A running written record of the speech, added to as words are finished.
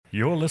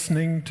You're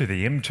listening to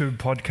the M2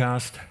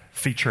 podcast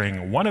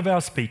featuring one of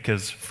our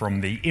speakers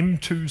from the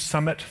M2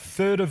 Summit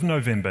 3rd of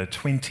November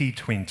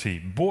 2020,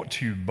 brought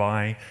to you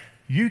by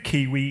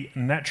UKiwi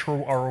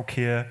Natural Oral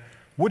Care,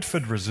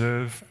 Woodford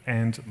Reserve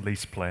and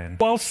Lease Plan.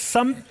 While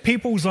some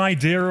people's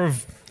idea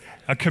of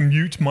a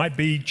commute might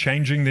be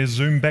changing their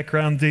Zoom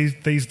background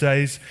these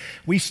days,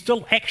 we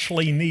still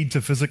actually need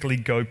to physically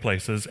go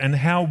places, and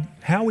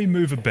how we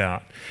move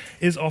about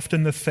is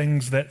often the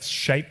things that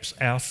shapes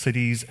our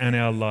cities and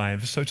our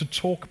lives. So to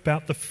talk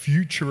about the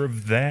future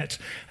of that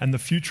and the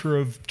future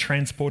of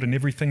transport and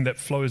everything that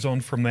flows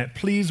on from that,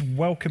 please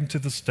welcome to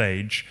the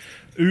stage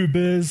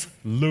Uber's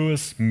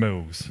Lewis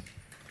Mills.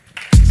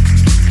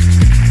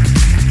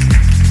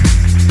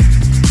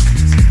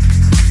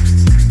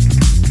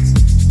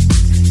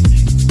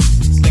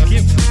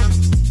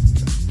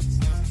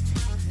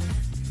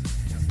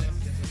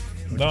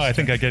 No, I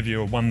think I gave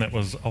you one that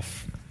was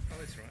off. Oh,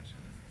 that's right.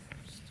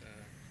 Just,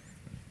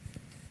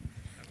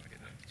 how do I get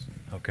notes?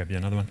 I'll grab you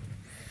another one.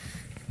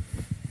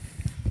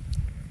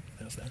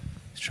 How's that?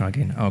 Let's try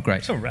again. Oh, great.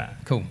 It's all right.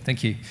 Cool,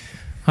 thank you.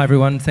 Hi,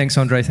 everyone. Thanks,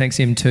 Andre. Thanks,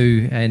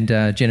 M2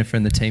 and Jennifer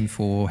and the team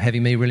for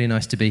having me. Really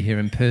nice to be here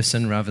in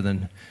person rather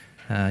than,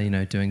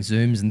 doing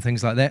Zooms and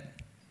things like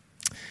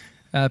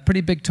that.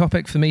 Pretty big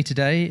topic for me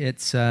today.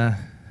 It's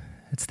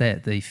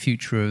the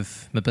future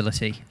of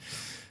mobility.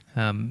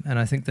 And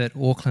I think that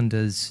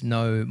Aucklanders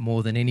know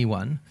more than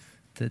anyone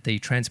that the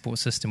transport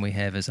system we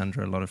have is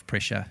under a lot of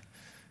pressure.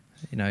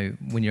 You know,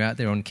 when you're out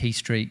there on Quay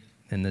Street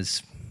and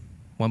there's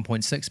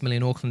 1.6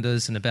 million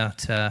Aucklanders and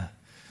about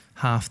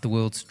half the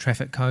world's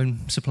traffic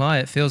cone supply,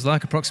 it feels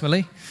like,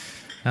 approximately.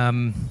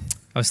 I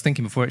was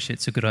thinking before, actually,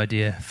 it's a good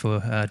idea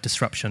for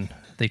disruption,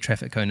 the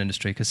traffic cone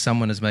industry, because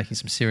someone is making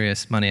some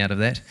serious money out of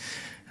that.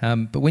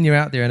 But when you're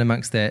out there and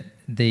amongst that,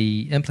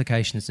 the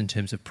implications in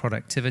terms of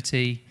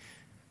productivity,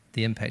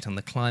 the impact on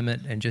the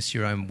climate and just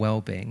your own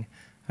well-being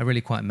are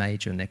really quite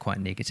major, and they're quite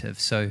negative.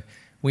 So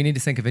we need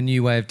to think of a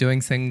new way of doing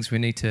things. We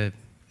need to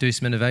do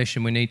some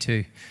innovation. We need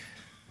to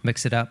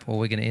mix it up, or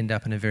we're going to end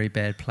up in a very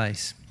bad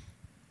place.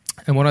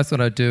 And what I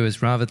thought I'd do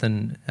is, rather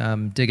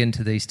than dig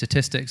into the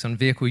statistics on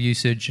vehicle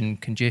usage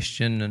and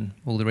congestion and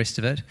all the rest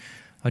of it,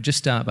 I'll just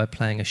start by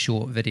playing a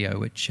short video,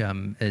 which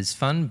is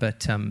fun,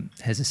 but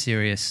has a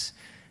serious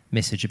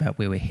message about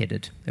where we're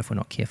headed if we're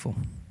not careful.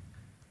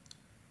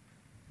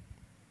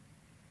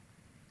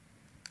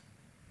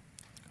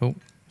 Oh,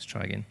 let's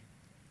try again.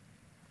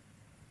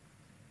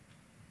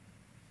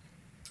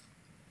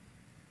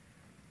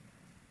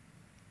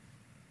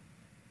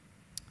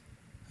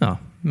 Oh,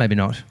 maybe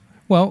not.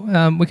 Well,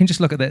 we can just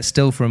look at that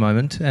still for a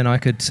moment, and I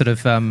could sort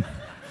of, I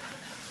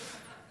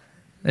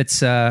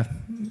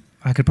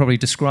could probably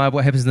describe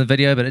what happens in the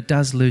video, but it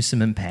does lose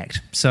some impact.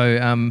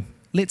 So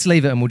let's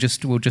leave it, and we'll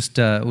just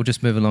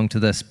move along to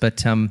this.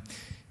 But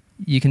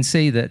you can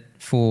see that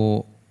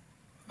for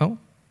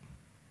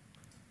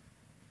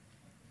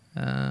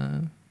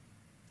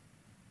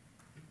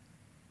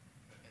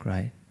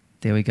great.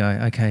 There we go.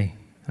 Okay.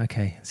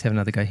 Let's have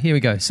another go. Here we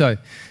go. So,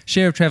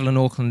 share of travel in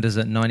Auckland is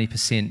at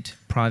 90%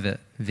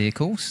 private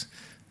vehicles.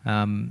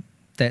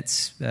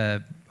 That's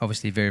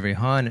obviously very, very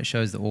high, and it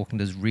shows that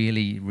Aucklanders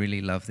really,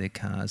 really love their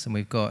cars. And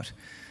we've got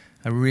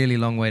a really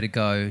long way to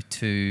go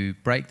to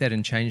break that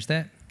and change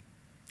that.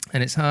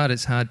 And it's hard.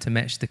 It's hard to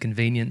match the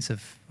convenience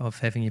of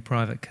having your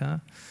private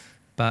car.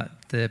 But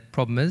the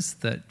problem is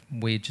that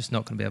we're just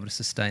not going to be able to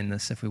sustain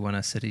this if we want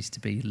our cities to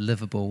be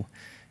livable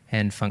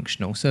and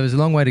functional. So there's a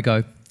long way to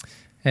go.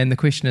 And the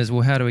question is,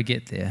 well, how do we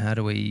get there? How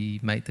do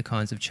we make the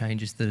kinds of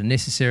changes that are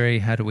necessary?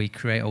 How do we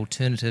create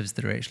alternatives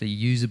that are actually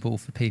usable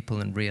for people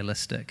and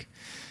realistic?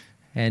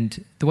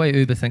 And the way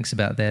Uber thinks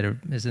about that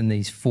is in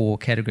these four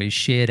categories: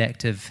 shared,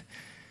 active,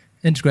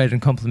 integrated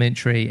and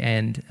complementary,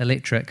 and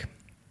electric.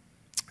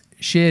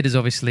 Shared is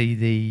obviously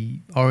the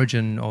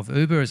origin of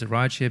Uber as a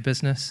rideshare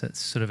business. It's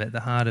sort of at the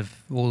heart of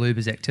all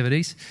Uber's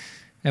activities.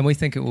 And we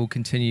think it will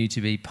continue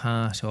to be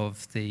part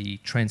of the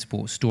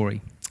transport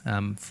story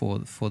for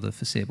the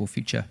foreseeable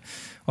future.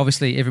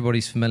 Obviously,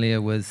 everybody's familiar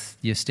with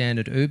your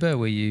standard Uber,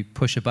 where you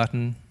push a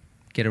button,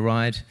 get a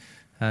ride,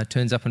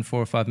 turns up in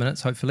 4 or 5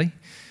 minutes, hopefully.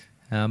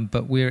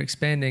 But we're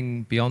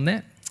expanding beyond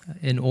that.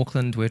 In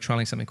Auckland, we're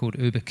trialling something called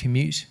Uber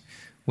Commute,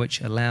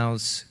 which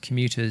allows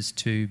commuters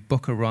to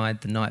book a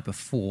ride the night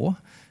before,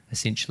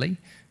 essentially,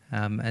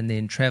 and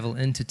then travel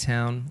into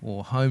town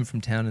or home from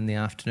town in the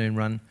afternoon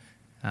run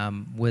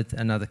with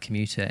another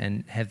commuter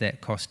and have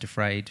that cost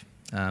defrayed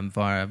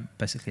via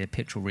basically a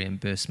petrol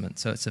reimbursement.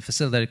 So it's a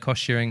facilitated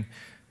cost-sharing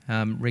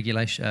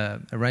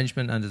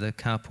arrangement under the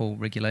carpool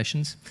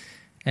regulations.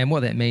 And what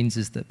that means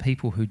is that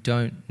people who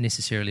don't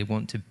necessarily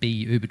want to be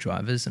Uber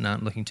drivers and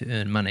aren't looking to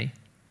earn money,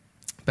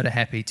 but are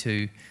happy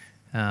to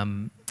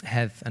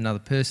have another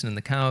person in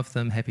the car with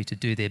them, happy to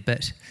do their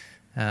bit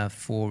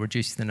for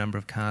reducing the number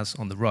of cars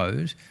on the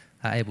road,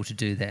 are able to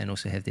do that and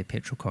also have their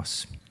petrol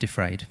costs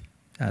defrayed.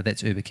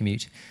 That's Uber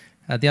Commute.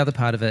 The other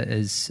part of it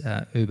is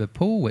Uber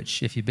Pool,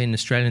 which if you've been in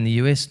Australia and the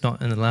US,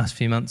 not in the last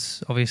few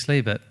months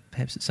obviously, but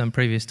perhaps at some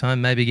previous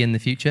time, maybe again in the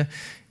future,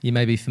 you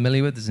may be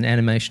familiar with. There's an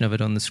animation of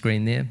it on the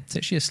screen there. It's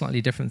actually a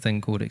slightly different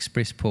thing called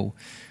Express Pull.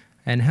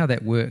 And how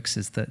that works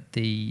is that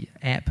the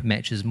app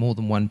matches more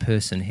than one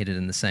person headed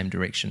in the same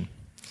direction.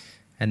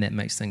 And that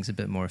makes things a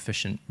bit more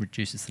efficient,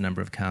 reduces the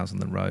number of cars on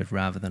the road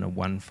rather than a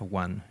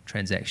one-for-one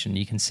transaction.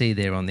 You can see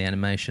there on the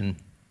animation,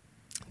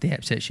 the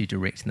app's actually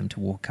directing them to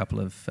walk a couple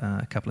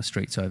of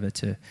streets over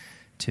to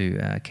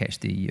catch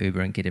the Uber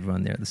and get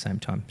everyone there at the same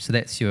time. So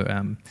that's your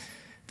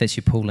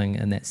pooling,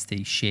 and that's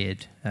the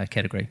shared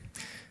category.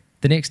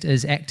 The next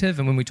is active,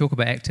 and when we talk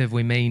about active,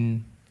 we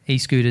mean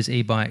e-scooters,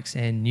 e-bikes,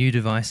 and new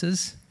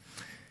devices.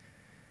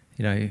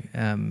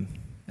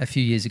 A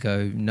few years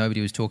ago,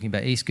 nobody was talking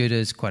about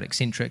e-scooters. Quite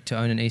eccentric to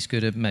own an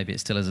e-scooter. Maybe it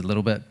still is a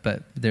little bit,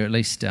 but they're at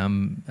least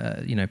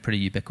pretty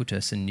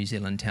ubiquitous in New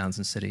Zealand towns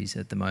and cities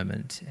at the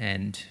moment.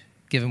 And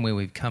given where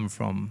we've come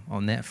from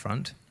on that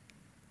front,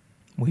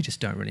 we just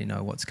don't really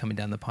know what's coming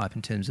down the pipe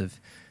in terms of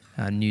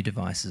new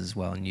devices as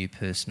well, new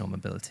personal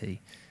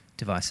mobility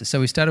devices. So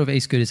we started with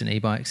e-scooters and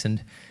e-bikes,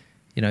 and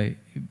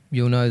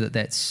you'll know that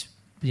that's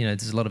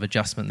there's a lot of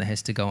adjustment that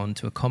has to go on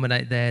to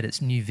accommodate that.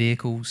 It's new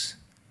vehicles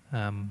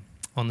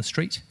on the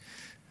street,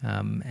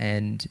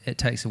 and it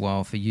takes a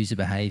while for user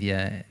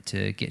behaviour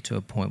to get to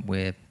a point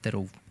where that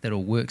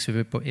all works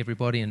for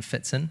everybody and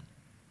fits in.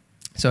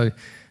 So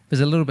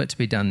there's a little bit to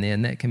be done there,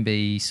 and that can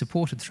be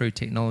supported through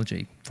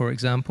technology. For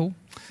example,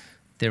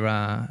 there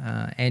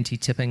are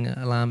anti-tipping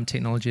alarm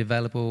technology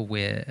available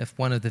where if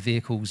one of the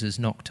vehicles is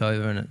knocked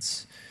over and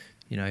it's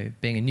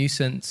being a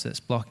nuisance, it's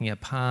blocking a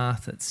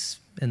path, it's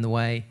in the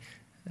way,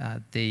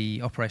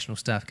 the operational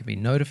staff can be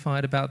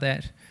notified about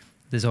that.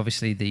 There's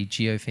obviously the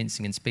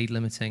geofencing and speed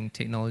limiting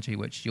technology,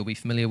 which you'll be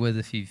familiar with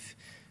if you've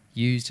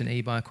used an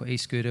e-bike or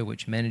e-scooter,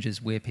 which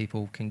manages where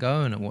people can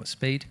go and at what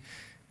speed.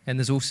 And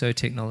there's also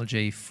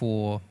technology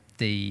for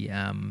the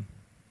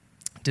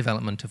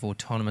development of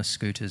autonomous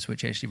scooters,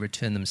 which actually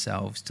return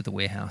themselves to the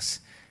warehouse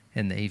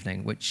in the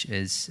evening, which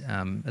is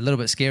a little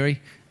bit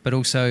scary, but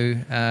also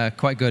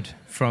quite good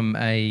from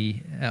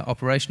a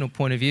operational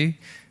point of view,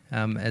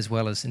 as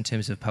well as in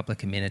terms of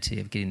public amenity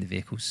of getting the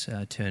vehicles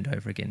turned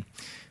over again.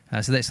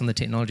 So that's on the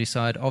technology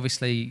side.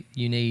 Obviously,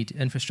 you need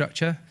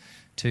infrastructure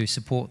to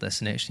support this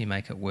and actually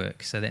make it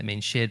work. So that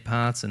means shared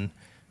paths, and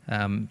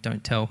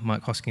don't tell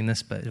Mike Hosking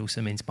this, but it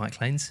also means bike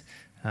lanes.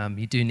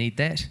 You do need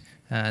that,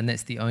 and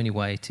that's the only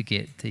way to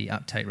get the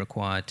uptake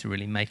required to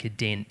really make a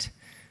dent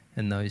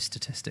in those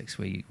statistics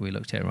we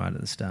looked at right at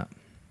the start.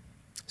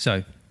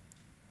 So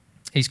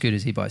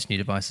e-scooters, e-bikes, new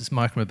devices,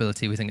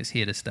 micromobility, we think it's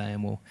here to stay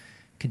and will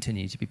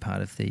continue to be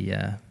part of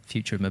the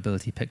future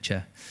mobility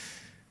picture.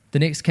 The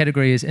next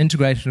category is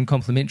integrated and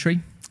complementary.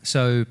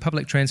 So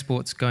public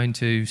transport's going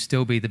to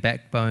still be the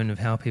backbone of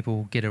how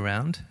people get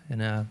around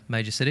in our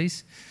major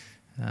cities.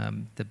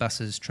 The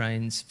buses,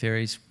 trains,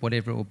 ferries,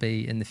 whatever it will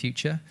be in the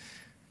future.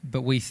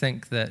 But we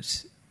think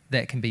that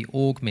can be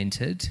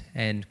augmented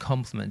and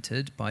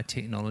complemented by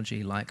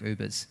technology like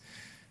Ubers.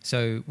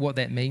 So what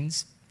that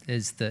means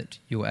is that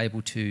you're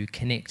able to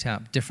connect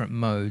up different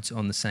modes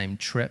on the same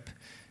trip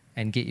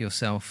and get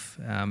yourself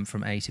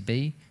from A to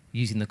B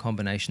using the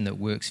combination that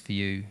works for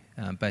you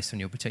based on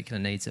your particular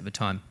needs at the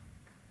time.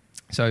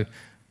 So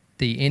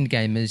the end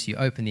game is you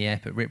open the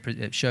app,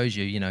 it shows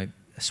you,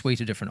 a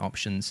suite of different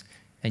options,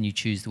 and you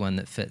choose the one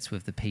that fits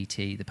with the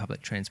PT, the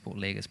public transport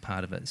leg, as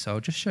part of it. So I'll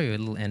just show you a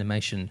little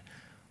animation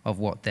of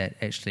what that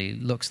actually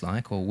looks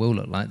like or will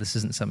look like. This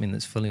isn't something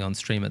that's fully on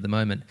stream at the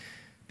moment.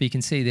 But you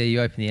can see there,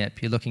 you open the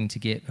app, you're looking to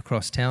get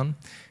across town,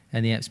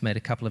 and the app's made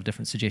a couple of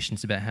different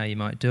suggestions about how you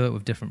might do it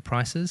with different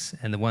prices.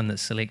 And the one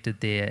that's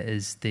selected there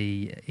is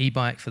the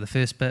e-bike for the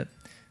first bit,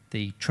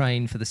 the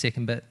train for the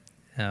second bit,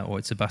 or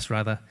it's a bus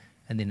rather,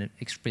 and then an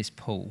express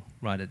pull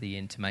right at the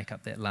end to make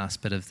up that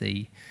last bit of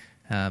the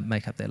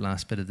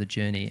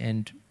journey.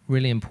 And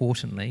really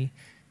importantly,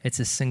 it's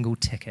a single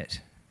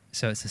ticket,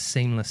 so it's a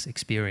seamless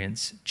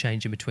experience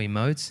changing between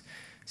modes.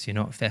 So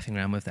you're not faffing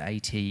around with the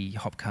AT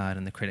hop card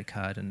and the credit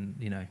card and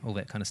all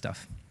that kind of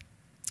stuff.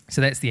 So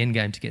that's the end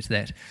game to get to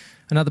that.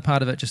 Another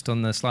part of it, just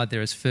on the slide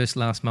there, is first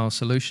last mile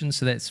solutions.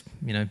 So that's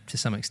to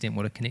some extent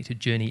what a connected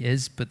journey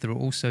is, but there are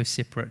also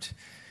separate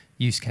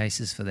use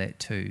cases for that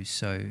too.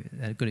 So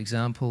a good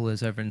example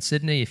is over in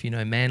Sydney, if you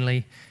know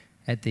Manly,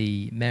 at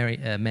the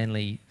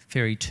Manly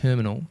ferry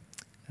terminal,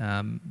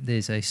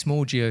 there's a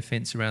small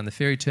geofence around the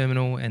ferry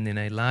terminal and then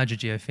a larger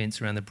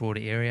geofence around the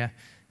broader area.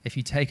 If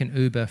you take an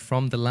Uber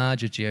from the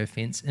larger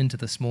geofence into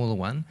the smaller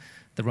one,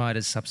 the ride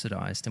is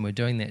subsidised, and we're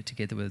doing that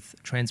together with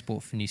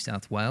Transport for New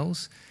South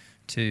Wales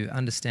to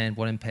understand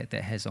what impact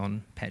that has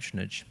on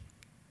patronage.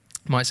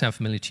 It might sound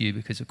familiar to you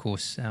because, of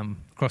course,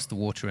 across the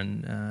water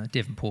in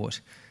Devonport,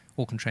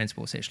 Auckland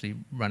Transport's actually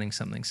running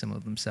something similar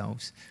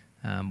themselves,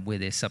 where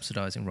they're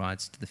subsidising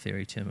rides to the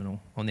ferry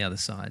terminal on the other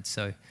side.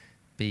 So it'd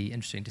be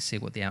interesting to see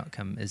what the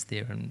outcome is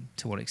there and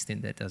to what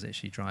extent that does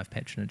actually drive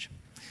patronage.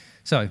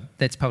 So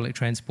that's public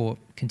transport,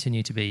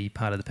 continue to be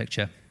part of the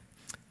picture,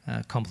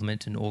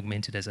 complemented and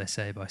augmented, as I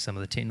say, by some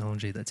of the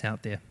technology that's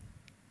out there.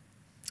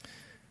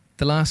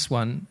 The last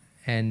one,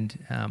 and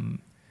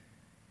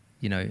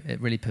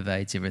it really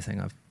pervades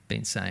everything I've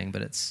been saying,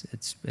 but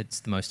it's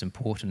the most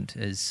important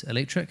is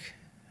electric.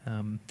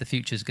 The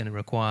future is going to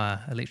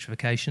require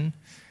electrification.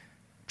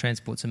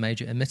 Transport's a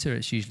major emitter.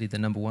 It's usually the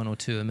number 1 or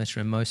 2 emitter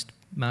in most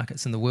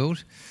markets in the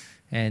world.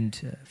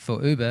 And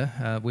for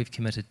Uber, we've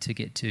committed to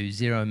get to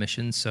zero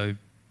emissions, so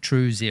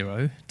true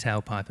zero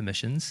tailpipe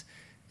emissions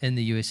in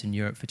the US and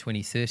Europe for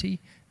 2030,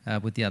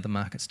 with the other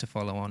markets to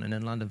follow on, and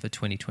in London for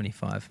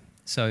 2025.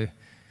 So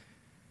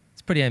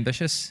it's pretty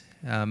ambitious,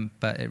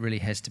 but it really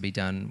has to be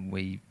done.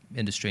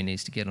 Industry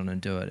needs to get on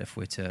and do it if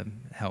we're to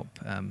help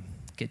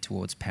get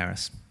towards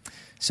Paris.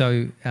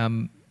 So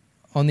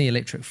on the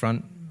electric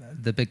front,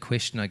 the big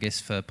question, I guess,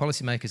 for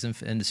policymakers and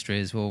for industry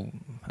is, well,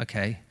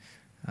 okay,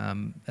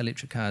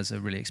 electric cars are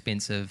really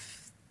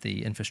expensive.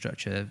 The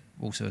infrastructure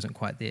also isn't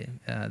quite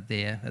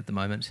there at the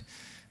moment.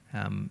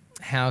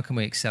 How can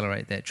we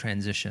accelerate that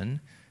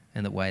transition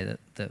in the way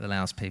that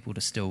allows people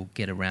to still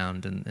get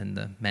around in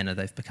the manner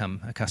they've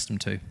become accustomed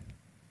to?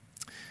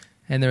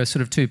 And there are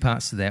sort of 2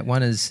 parts to that.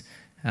 One is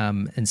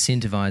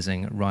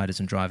incentivizing riders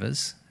and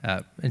drivers,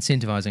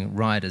 incentivizing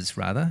riders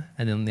rather,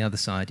 and then on the other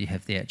side you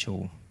have the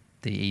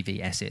EV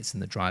assets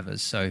and the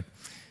drivers. So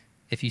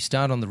if you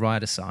start on the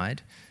rider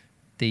side,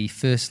 the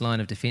first line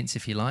of defense,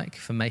 if you like,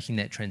 for making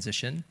that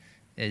transition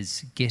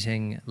is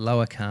getting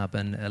lower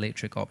carbon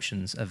electric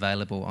options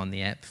available on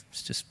the app.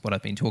 It's just what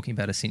I've been talking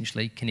about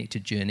essentially,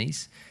 connected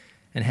journeys,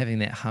 and having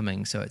that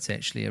humming so it's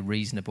actually a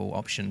reasonable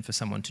option for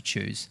someone to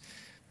choose,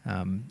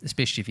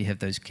 especially if you have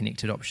those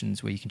connected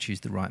options where you can choose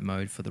the right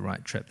mode for the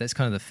right trip. That's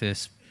kind of the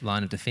first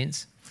line of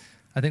defense.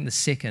 I think the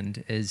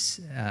second is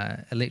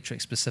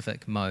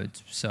electric-specific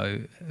modes.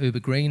 So Uber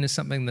Green is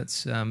something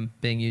that's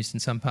being used in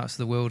some parts of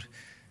the world.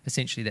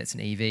 Essentially, that's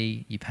an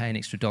EV. You pay an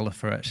extra $1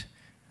 for it.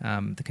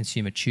 The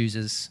consumer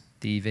chooses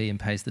the EV and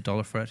pays the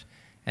 $1 for it,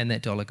 and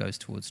that $1 goes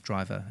towards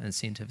driver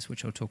incentives,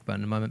 which I'll talk about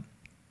in a moment.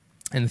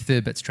 And the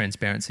third bit's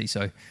transparency.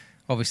 So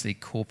obviously,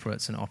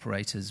 corporates and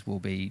operators will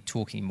be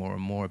talking more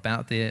and more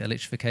about their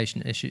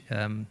electrification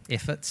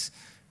efforts,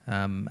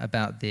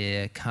 about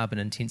their carbon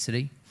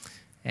intensity,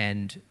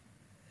 and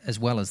as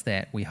well as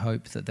that, we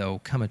hope that there'll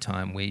come a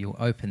time where you'll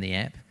open the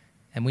app,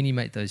 and when you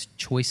make those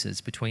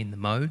choices between the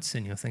modes,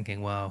 and you're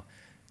thinking, well,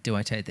 do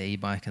I take the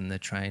e-bike and the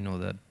train, or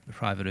the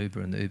private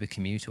Uber and the Uber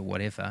commute, or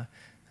whatever,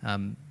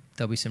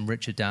 there'll be some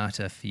richer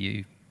data for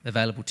you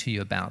available to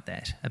you about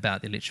that,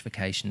 about the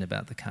electrification,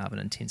 about the carbon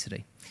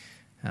intensity.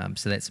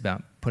 So that's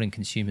about putting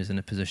consumers in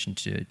a position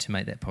to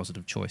make that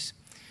positive choice.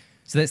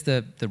 So that's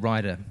the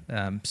rider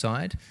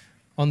side.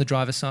 On the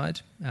driver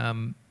side,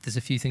 there's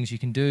a few things you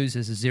can do.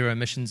 There's a zero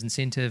emissions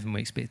incentive, and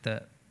we expect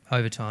that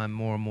over time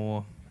more and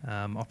more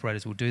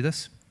operators will do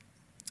this.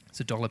 It's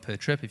 $1 per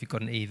trip if you've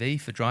got an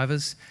EV for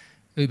drivers.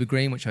 Uber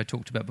Green, which I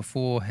talked about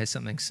before, has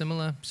something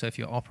similar. So if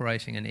you're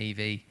operating an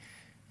EV,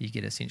 you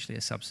get essentially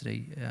a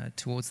subsidy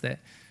towards that.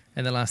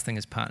 And the last thing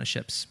is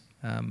partnerships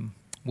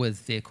with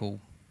vehicle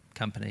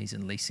companies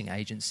and leasing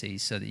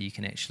agencies so that you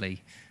can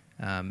actually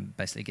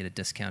basically get a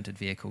discounted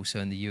vehicle. So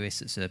in the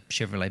US, it's a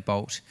Chevrolet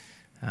Bolt.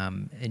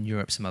 In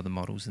Europe, some other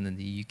models, and in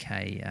the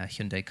UK,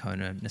 Hyundai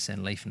Kona,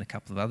 Nissan Leaf, and a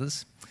couple of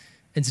others.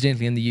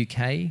 Incidentally, in the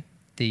UK,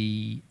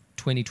 the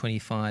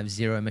 2025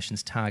 zero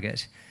emissions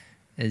target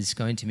is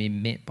going to be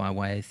met by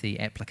way of the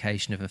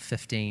application of a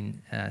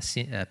 15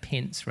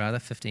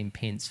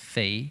 pence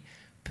fee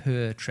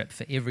per trip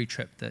for every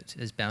trip that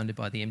is bounded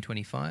by the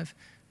M25.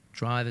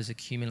 Drivers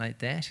accumulate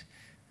that,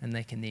 and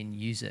they can then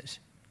use it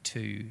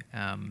to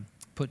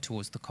put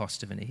towards the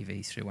cost of an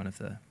EV through one of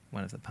the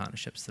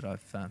partnerships that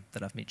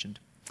I've mentioned.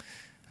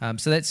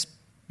 So that's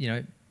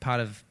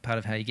part of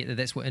how you get there.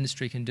 That's what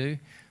industry can do.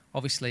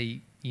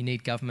 Obviously, you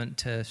need government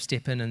to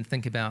step in and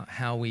think about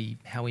how we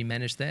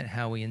manage that,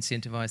 how we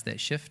incentivise that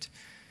shift.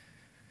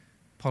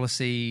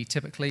 Policy,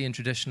 typically and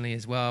traditionally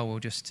as well, will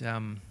just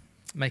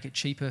make it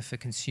cheaper for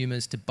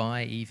consumers to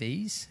buy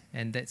EVs,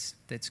 and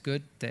that's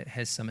good. That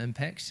has some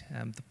impact.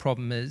 The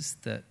problem is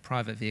that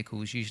private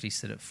vehicles usually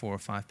sit at 4 or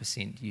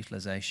 5%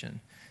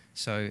 utilisation.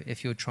 So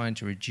if you're trying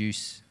to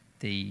reduce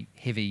the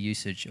heavy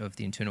usage of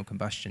the internal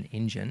combustion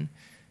engine,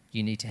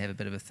 you need to have a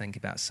bit of a think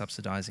about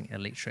subsidising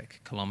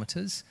electric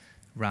kilometres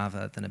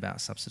rather than about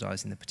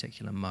subsidising the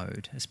particular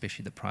mode,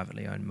 especially the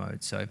privately owned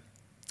mode. So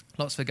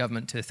lots for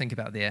government to think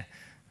about there,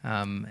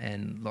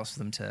 and lots for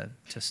them to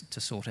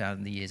sort out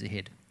in the years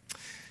ahead.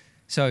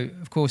 So,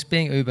 of course,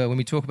 being Uber, when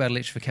we talk about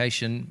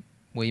electrification,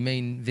 we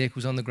mean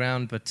vehicles on the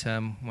ground, but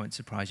won't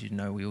surprise you to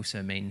know we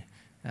also mean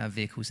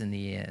vehicles in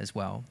the air as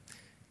well.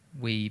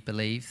 We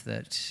believe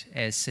that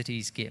as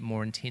cities get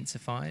more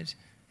intensified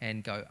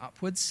and go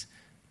upwards,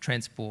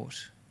 transport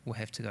will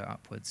have to go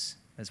upwards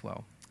as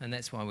well. And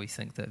that's why we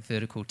think that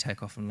vertical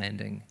takeoff and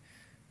landing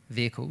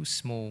vehicles,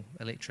 small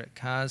electric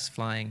cars,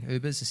 flying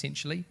Ubers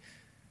essentially,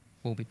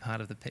 will be part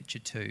of the picture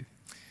too.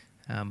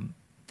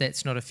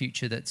 That's not a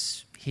future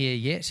that's here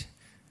yet,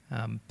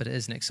 but it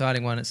is an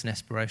exciting one, it's an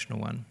aspirational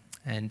one.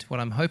 And what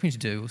I'm hoping to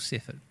do, we'll see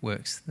if it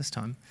works this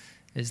time,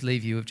 is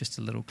leave you with just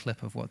a little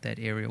clip of what that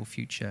aerial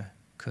future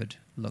could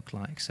look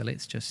like. So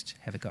let's just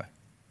have a go.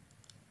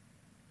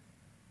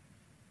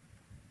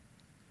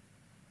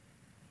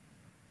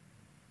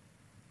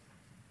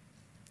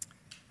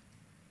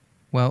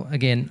 Well,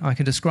 again, I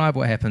can describe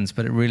what happens,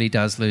 but it really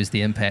does lose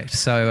the impact.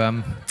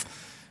 So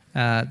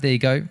there you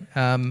go.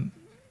 I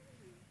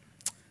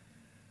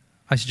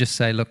should just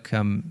say, look,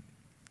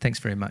 thanks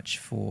very much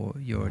for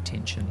your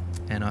attention,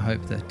 and I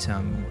hope that...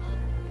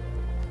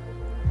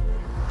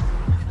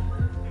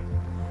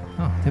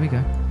 Oh, there we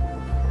go.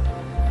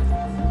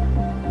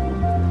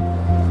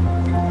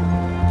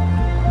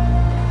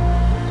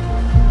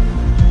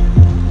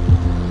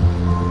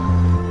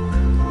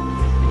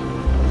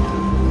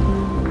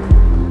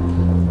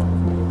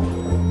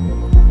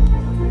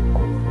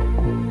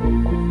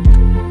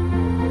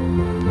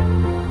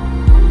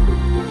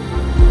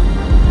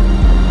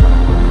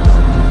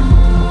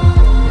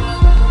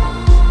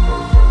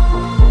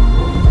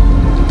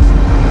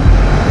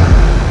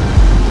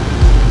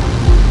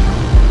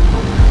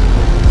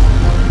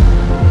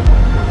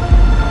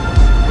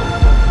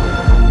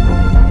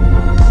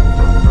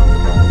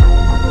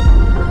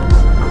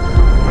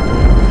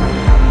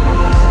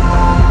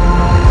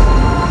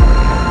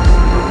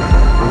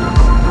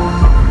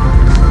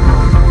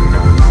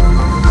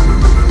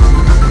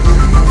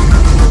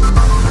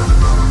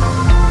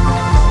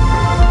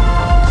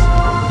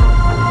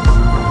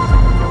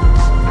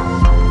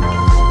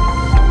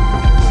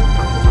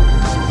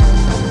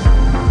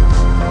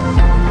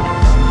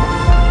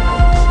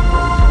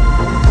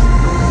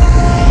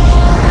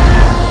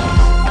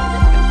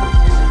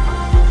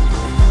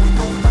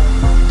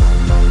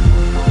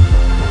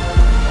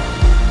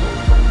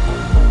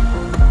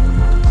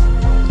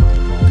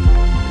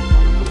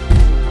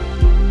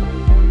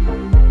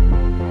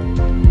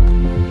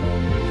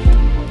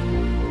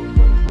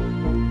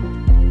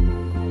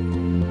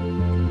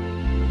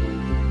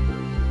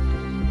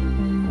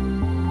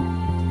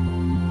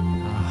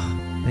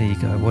 There you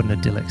go. What an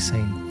idyllic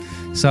scene.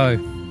 So,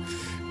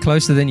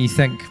 closer than you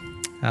think.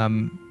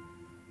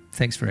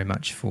 Thanks very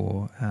much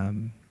for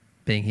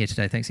being here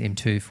today. Thanks,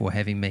 M2, for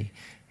having me.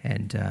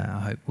 And I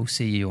hope we'll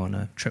see you on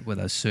a trip with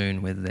us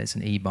soon, whether that's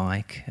an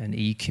e-bike, an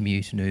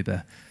e-commute, an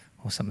Uber,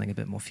 or something a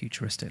bit more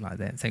futuristic like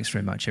that. Thanks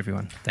very much,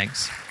 everyone.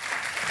 Thanks.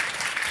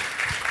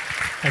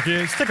 Thank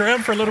you. Stick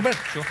around for a little bit.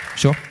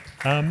 Sure.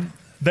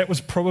 That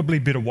was probably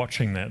better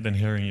watching that than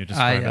hearing you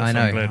describe it.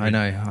 I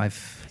know.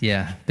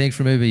 Being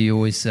from Uber, you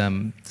always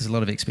there's a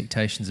lot of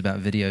expectations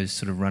about videos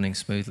sort of running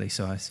smoothly.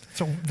 So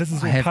this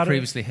is I have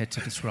previously had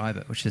to describe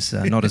it, which is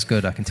not as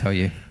good, I can tell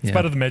you. It's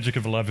part of the magic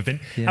of a live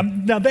event. Yeah.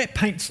 Now that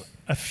paints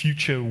a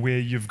future where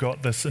you've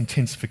got this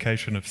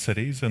intensification of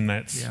cities, and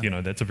that's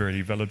that's a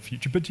very valid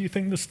future. But do you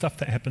think the stuff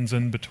that happens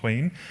in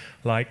between,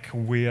 like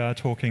we are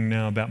talking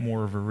now about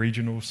more of a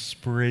regional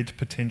spread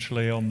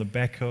potentially on the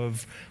back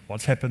of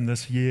what's happened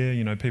this year,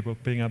 people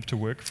being able to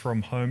work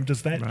from home,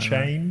 does that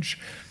change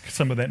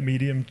some of that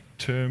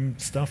medium-term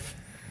stuff?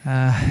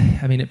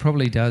 It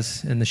probably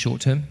does in the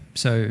short term.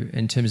 So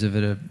in terms of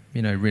at a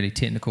really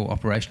technical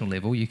operational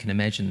level, you can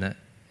imagine that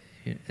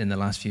in the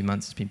last few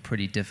months it's been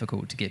pretty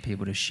difficult to get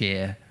people to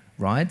share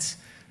rides,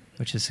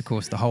 which is of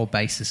course the whole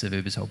basis of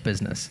Uber's whole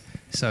business.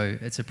 So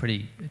it's a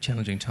pretty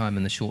challenging time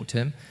in the short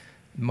term.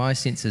 My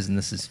sense is, and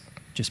this is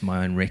just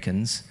my own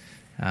reckons,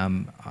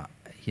 I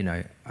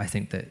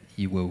think that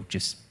you will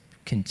just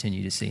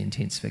continue to see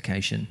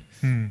intensification,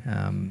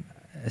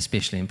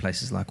 especially in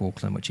places like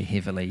Auckland, which are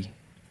heavily,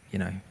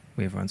 where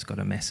everyone's got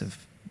a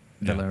massive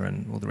villa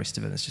and all the rest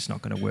of it. It's just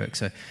not going to work.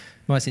 So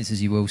my sense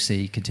is you will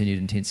see continued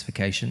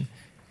intensification,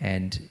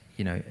 and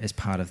as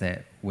part of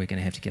that, we're going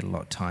to have to get a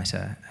lot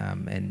tighter,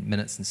 and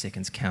minutes and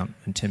seconds count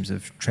in terms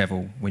of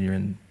travel when you're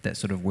in that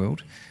sort of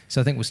world.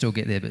 So I think we'll still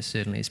get there, but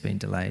certainly it's been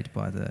delayed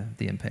by the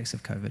impacts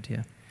of COVID.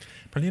 Yeah.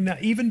 Brilliant. Now,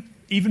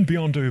 even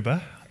beyond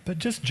Uber, but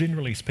just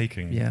generally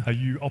speaking, are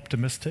you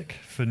optimistic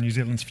for New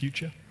Zealand's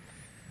future?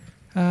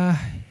 Try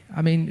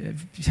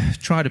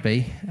to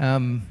be.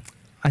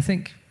 I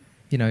think,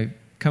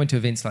 coming to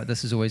events like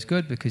this is always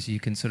good because you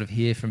can sort of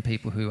hear from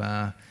people who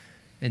are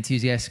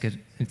enthusiastic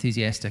and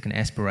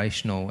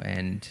aspirational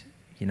and,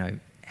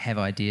 have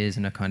ideas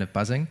and are kind of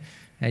buzzing.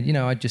 And,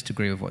 I just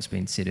agree with what's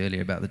been said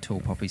earlier about the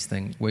tall poppies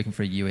thing. Working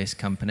for a US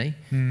company,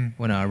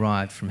 when I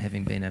arrived from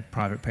having been a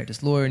private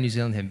practice lawyer in New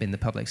Zealand, having been in the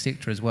public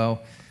sector as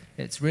well,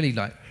 it's really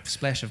like a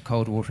splash of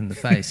cold water in the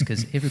face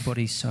because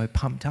everybody's so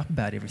pumped up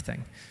about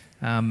everything.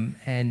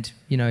 And,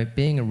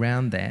 being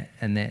around that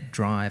and that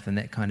drive and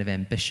that kind of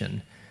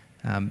ambition,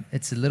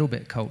 it's a little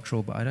bit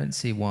cultural, but I don't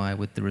see why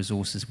with the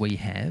resources we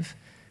have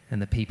and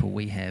the people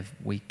we have,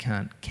 we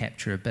can't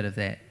capture a bit of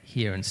that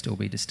here and still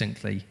be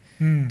distinctly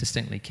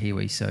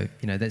Kiwi. So,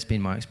 that's been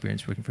my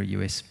experience working for a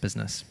US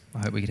business. I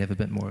hope we could have a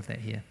bit more of that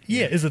here.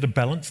 Yeah, is it a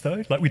balance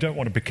though? Like we don't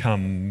want to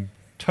become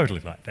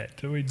totally like that.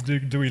 Do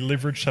we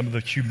leverage some of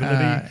the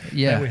humility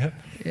that we have?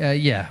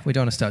 We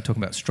don't want to start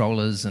talking about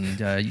strollers and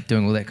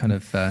doing all that kind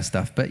of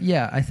stuff. But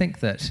yeah, I think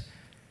that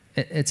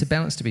it's a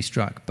balance to be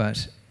struck,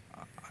 but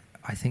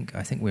I think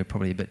we're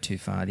probably a bit too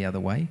far the other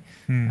way.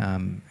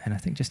 And I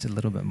think just a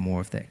little bit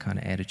more of that kind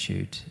of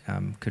attitude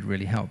could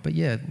really help. But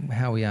yeah,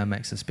 how we are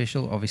makes us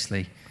special.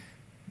 Obviously,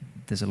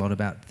 there's a lot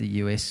about the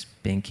US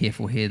being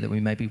careful here that we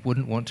maybe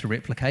wouldn't want to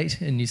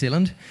replicate in New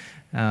Zealand.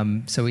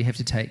 So we have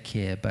to take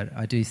care, but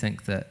I do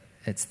think that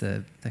it's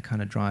the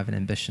kind of drive and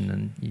ambition,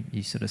 and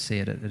you sort of see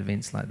it at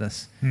events like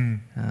this.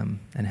 And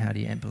how do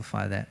you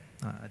amplify that?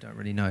 I don't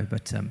really know,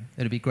 but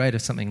it'd be great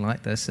if something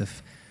like this,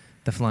 if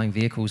the flying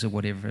vehicles or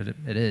whatever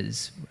it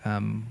is,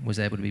 was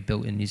able to be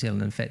built in New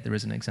Zealand. In fact, there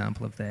is an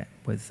example of that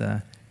with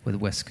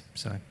Whisk.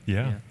 So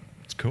yeah,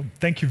 it's cool.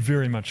 Thank you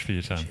very much for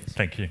your time. Cheers.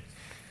 Thank you.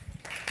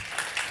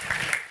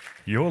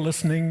 You're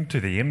listening to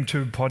the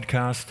M2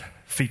 podcast,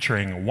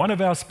 featuring one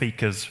of our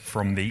speakers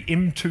from the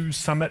M2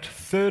 Summit,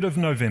 3rd of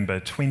November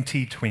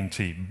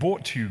 2020,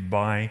 brought to you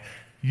by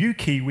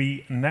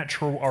UKiwi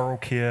Natural Oral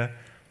Care,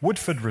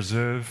 Woodford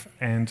Reserve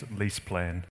and Lease Plan.